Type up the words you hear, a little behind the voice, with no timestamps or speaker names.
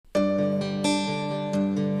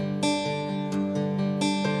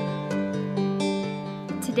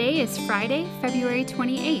Today is Friday, February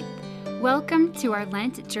 28th. Welcome to our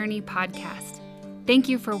Lent Journey podcast. Thank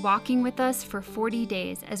you for walking with us for 40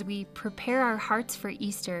 days as we prepare our hearts for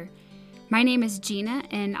Easter. My name is Gina,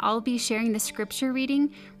 and I'll be sharing the scripture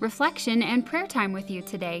reading, reflection, and prayer time with you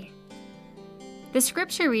today. The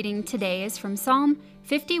scripture reading today is from Psalm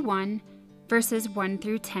 51, verses 1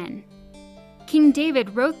 through 10. King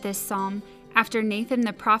David wrote this psalm after Nathan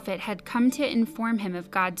the prophet had come to inform him of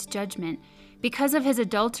God's judgment because of his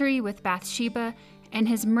adultery with Bathsheba and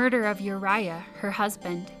his murder of Uriah, her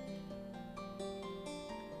husband.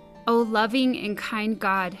 O loving and kind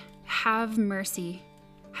God, have mercy.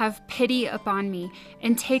 Have pity upon me,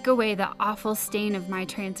 and take away the awful stain of my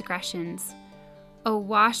transgressions. O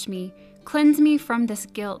wash me, cleanse me from this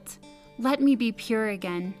guilt. Let me be pure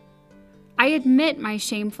again. I admit my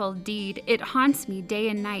shameful deed. It haunts me day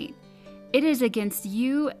and night. It is against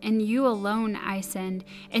you and you alone I sinned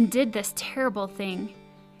and did this terrible thing.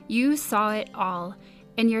 You saw it all,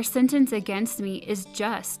 and your sentence against me is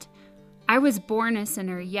just. I was born a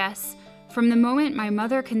sinner, yes, from the moment my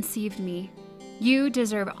mother conceived me. You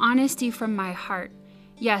deserve honesty from my heart.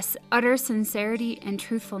 Yes, utter sincerity and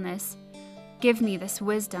truthfulness. Give me this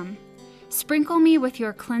wisdom. Sprinkle me with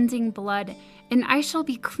your cleansing blood, and I shall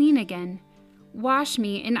be clean again. Wash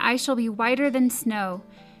me, and I shall be whiter than snow.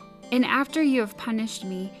 And after you have punished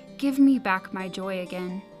me, give me back my joy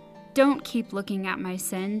again. Don't keep looking at my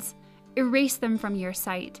sins. Erase them from your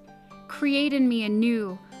sight. Create in me a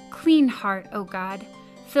new, clean heart, O God,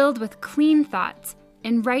 filled with clean thoughts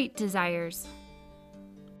and right desires.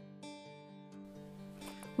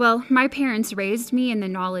 Well, my parents raised me in the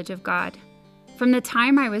knowledge of God. From the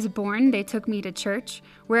time I was born, they took me to church,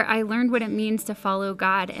 where I learned what it means to follow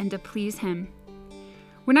God and to please Him.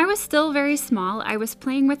 When I was still very small, I was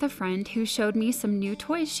playing with a friend who showed me some new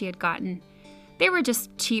toys she had gotten. They were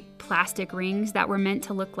just cheap plastic rings that were meant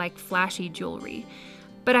to look like flashy jewelry,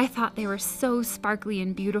 but I thought they were so sparkly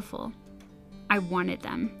and beautiful. I wanted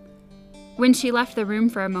them. When she left the room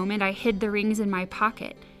for a moment, I hid the rings in my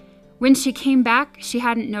pocket. When she came back, she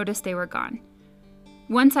hadn't noticed they were gone.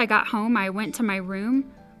 Once I got home, I went to my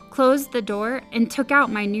room, closed the door, and took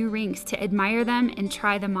out my new rings to admire them and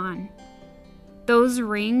try them on. Those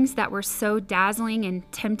rings that were so dazzling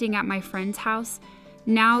and tempting at my friend's house,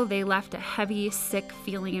 now they left a heavy, sick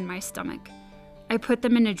feeling in my stomach. I put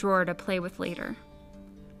them in a drawer to play with later.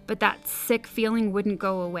 But that sick feeling wouldn't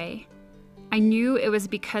go away. I knew it was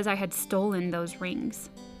because I had stolen those rings.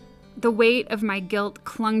 The weight of my guilt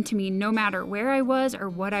clung to me no matter where I was or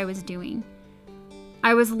what I was doing.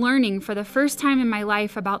 I was learning for the first time in my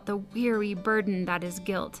life about the weary burden that is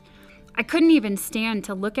guilt. I couldn't even stand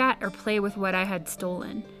to look at or play with what I had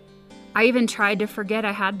stolen. I even tried to forget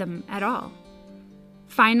I had them at all.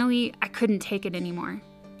 Finally, I couldn't take it anymore.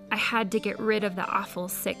 I had to get rid of the awful,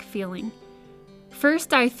 sick feeling.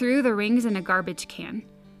 First, I threw the rings in a garbage can.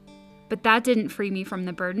 But that didn't free me from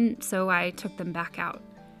the burden, so I took them back out.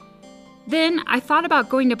 Then, I thought about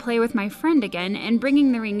going to play with my friend again and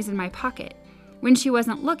bringing the rings in my pocket. When she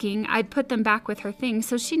wasn't looking, I'd put them back with her things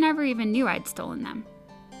so she never even knew I'd stolen them.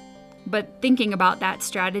 But thinking about that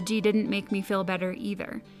strategy didn't make me feel better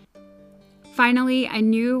either. Finally, I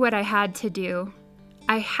knew what I had to do.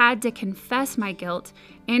 I had to confess my guilt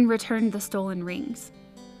and return the stolen rings.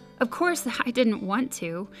 Of course, I didn't want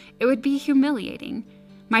to. It would be humiliating.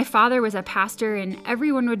 My father was a pastor, and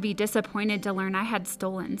everyone would be disappointed to learn I had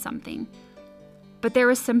stolen something. But there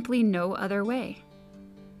was simply no other way.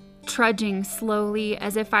 Trudging slowly,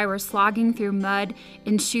 as if I were slogging through mud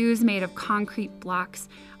in shoes made of concrete blocks,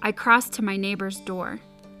 I crossed to my neighbor's door.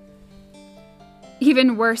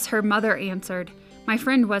 Even worse, her mother answered. My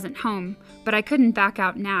friend wasn't home, but I couldn't back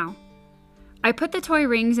out now. I put the toy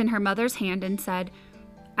rings in her mother's hand and said,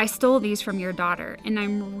 "I stole these from your daughter, and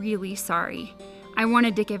I'm really sorry. I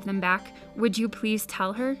wanted to give them back. Would you please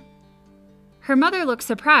tell her?" Her mother looked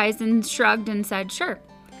surprised and shrugged and said, "Sure."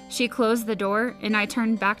 She closed the door, and I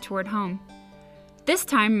turned back toward home. This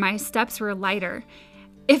time, my steps were lighter.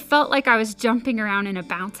 It felt like I was jumping around in a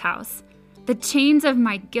bounce house. The chains of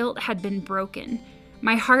my guilt had been broken.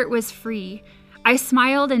 My heart was free. I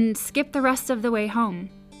smiled and skipped the rest of the way home.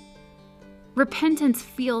 Repentance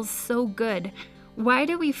feels so good. Why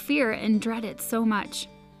do we fear and dread it so much?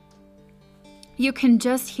 You can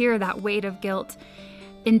just hear that weight of guilt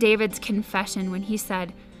in David's confession when he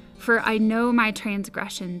said, "For I know my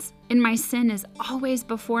transgressions, and my sin is always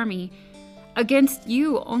before me. Against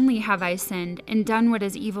you only have I sinned and done what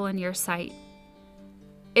is evil in your sight."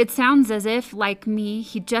 It sounds as if, like me,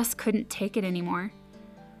 he just couldn't take it anymore.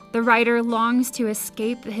 The writer longs to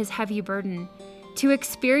escape his heavy burden, to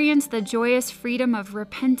experience the joyous freedom of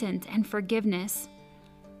repentance and forgiveness.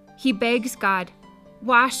 He begs God,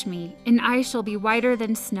 "Wash me, and I shall be whiter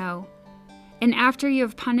than snow. And after you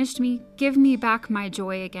have punished me, give me back my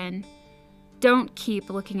joy again. Don't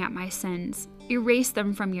keep looking at my sins. Erase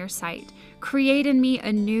them from your sight. Create in me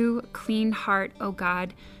a new, clean heart, O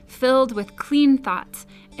God, filled with clean thoughts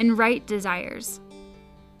and right desires."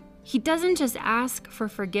 He doesn't just ask for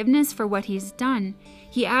forgiveness for what he's done.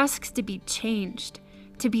 He asks to be changed,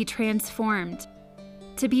 to be transformed,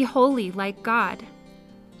 to be holy like God.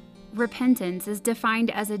 Repentance is defined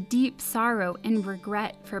as a deep sorrow and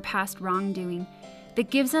regret for past wrongdoing that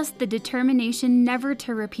gives us the determination never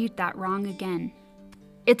to repeat that wrong again.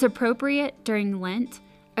 It's appropriate during Lent,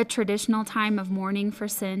 a traditional time of mourning for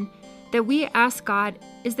sin, that we ask God,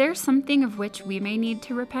 is there something of which we may need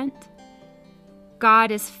to repent? God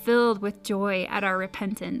is filled with joy at our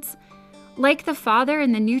repentance. Like the Father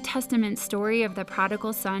in the New Testament story of the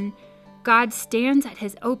prodigal son, God stands at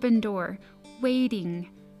his open door, waiting,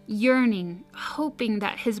 yearning, hoping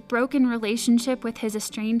that his broken relationship with his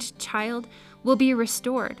estranged child will be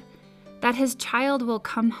restored, that his child will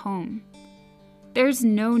come home. There's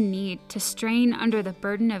no need to strain under the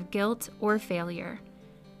burden of guilt or failure.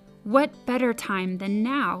 What better time than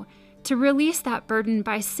now to release that burden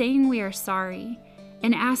by saying we are sorry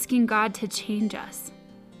and asking God to change us?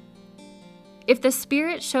 If the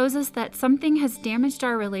Spirit shows us that something has damaged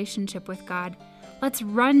our relationship with God, let's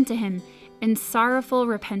run to Him in sorrowful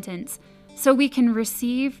repentance so we can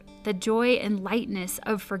receive the joy and lightness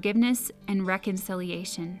of forgiveness and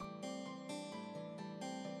reconciliation.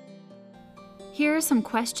 Here are some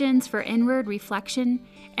questions for inward reflection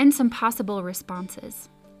and some possible responses.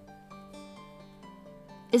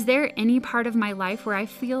 Is there any part of my life where I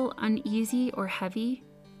feel uneasy or heavy?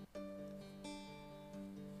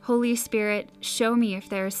 Holy Spirit, show me if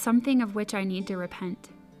there is something of which I need to repent.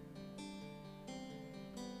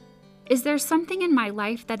 Is there something in my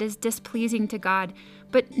life that is displeasing to God,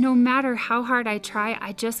 but no matter how hard I try,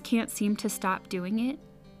 I just can't seem to stop doing it?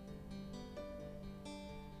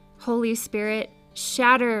 Holy Spirit,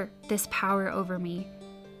 shatter this power over me.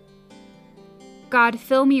 God,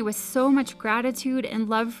 fill me with so much gratitude and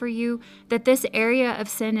love for you that this area of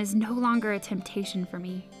sin is no longer a temptation for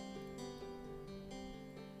me.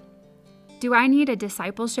 Do I need a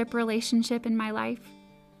discipleship relationship in my life?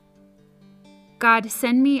 God,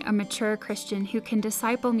 send me a mature Christian who can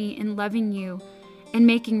disciple me in loving you and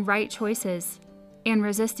making right choices and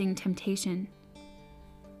resisting temptation.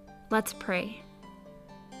 Let's pray.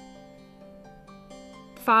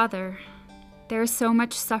 Father, there is so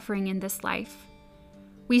much suffering in this life.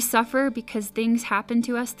 We suffer because things happen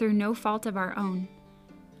to us through no fault of our own.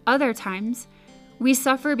 Other times, we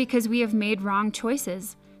suffer because we have made wrong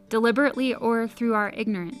choices, deliberately or through our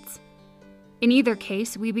ignorance. In either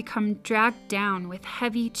case, we become dragged down with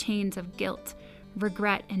heavy chains of guilt,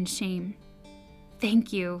 regret, and shame.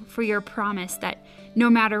 Thank you for your promise that no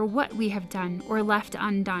matter what we have done or left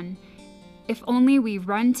undone, if only we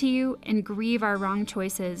run to you and grieve our wrong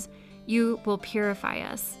choices, you will purify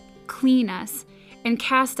us, clean us, and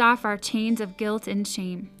cast off our chains of guilt and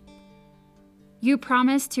shame. You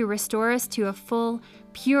promise to restore us to a full,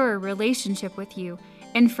 pure relationship with you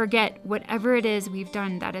and forget whatever it is we've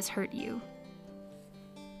done that has hurt you.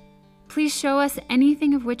 Please show us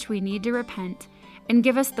anything of which we need to repent and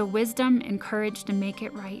give us the wisdom and courage to make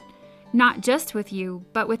it right, not just with you,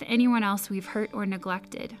 but with anyone else we've hurt or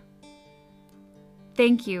neglected.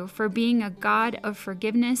 Thank you for being a God of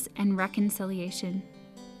forgiveness and reconciliation.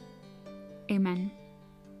 Amen.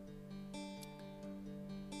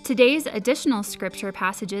 Today's additional scripture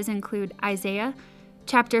passages include Isaiah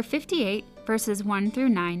chapter 58, verses 1 through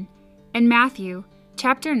 9, and Matthew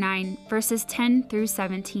chapter 9, verses 10 through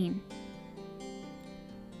 17.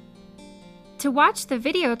 To watch the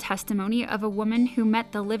video testimony of a woman who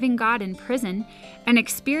met the living God in prison and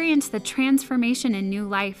experienced the transformation and new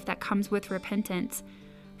life that comes with repentance,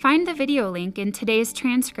 find the video link in today's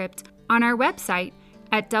transcript on our website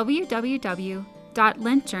at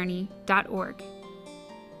www.lentjourney.org.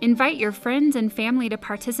 Invite your friends and family to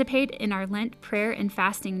participate in our Lent prayer and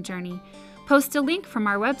fasting journey. Post a link from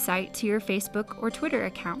our website to your Facebook or Twitter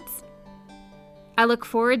accounts. I look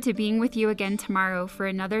forward to being with you again tomorrow for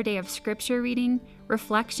another day of scripture reading,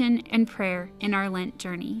 reflection, and prayer in our Lent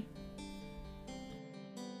journey.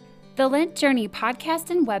 The Lent Journey podcast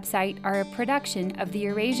and website are a production of the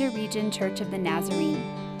Eurasia Region Church of the Nazarene.